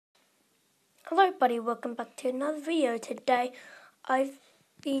Hello everybody, welcome back to another video. Today I've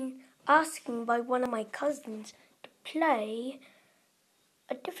been asking by one of my cousins to play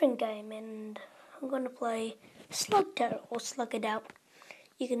a different game, and I'm going to play Slugterra or Slug It Out.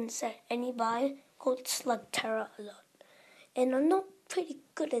 You can say anybody called Slugterra a lot. And I'm not pretty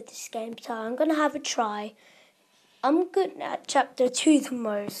good at this game, so I'm going to have a try. I'm good at chapter 2 the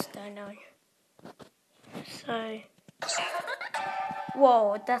most, I know. So,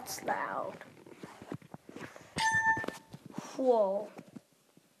 whoa, that's loud. Whoa.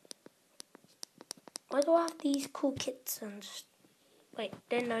 Why do I have these cool kits and just... Wait,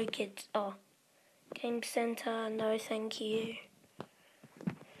 they're no kits. Oh. Game center, no thank you.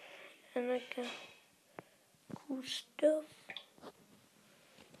 And like cool stuff.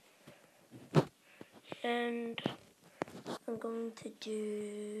 And I'm going to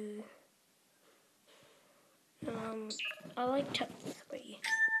do... I like chapter 3.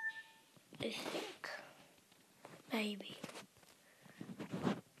 I think. Maybe.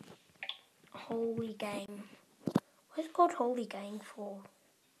 Holy Gang. What's it called Holy Gang for?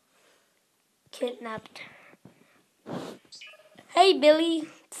 Kidnapped. Hey Billy.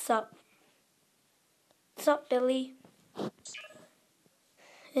 What's up? What's up, Billy?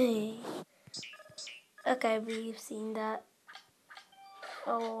 Hey. Okay, we've seen that.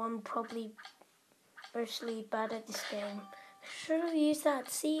 Oh, I'm probably mostly bad at this game. Should have used that.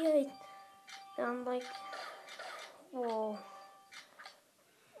 See, I'm like, whoa.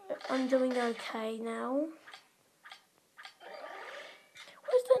 I'm doing okay now.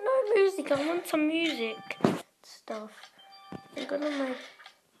 Where's there no music? I want some music stuff. I'm gonna make...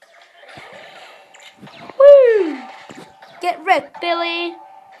 Woo! Get wrecked, Billy!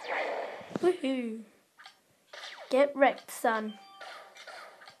 Woohoo! Get wrecked, son.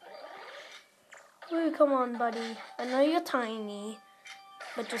 Woo, come on, buddy. I know you're tiny,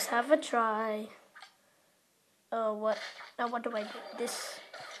 but just have a try. Oh, what? Now what do I do? This.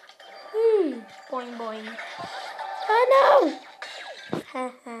 Woo! Boing, boing. Oh, no!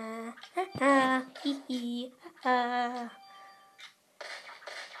 Ha ha, ha ha, hee hee, ha ha.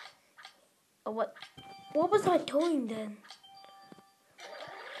 Oh, what? What was I doing then?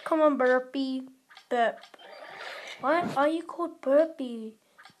 Come on, Burpee. Burp. Why are you called Burpee?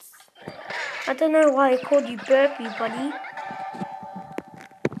 I don't know why I called you Burpee, buddy.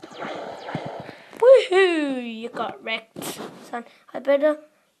 Woohoo! You got wrecked, son.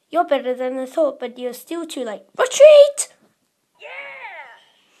 You're better than I thought, but you're still too late. Retreat!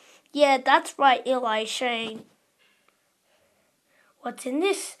 Yeah, that's right, Eli Shane. What's in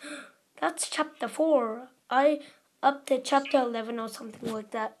this? That's chapter 4. I up to chapter 11 or something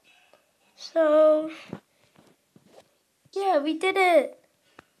like that. So, yeah, we did it.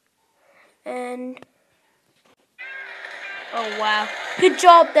 And, oh wow. Good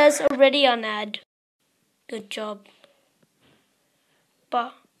job, there's already an ad. Good job.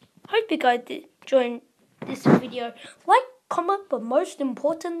 But, hope you guys did enjoy this video. Like, comment, but most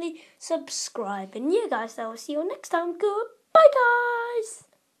importantly, subscribe. And yeah, guys, I will see you next time. Goodbye, guys.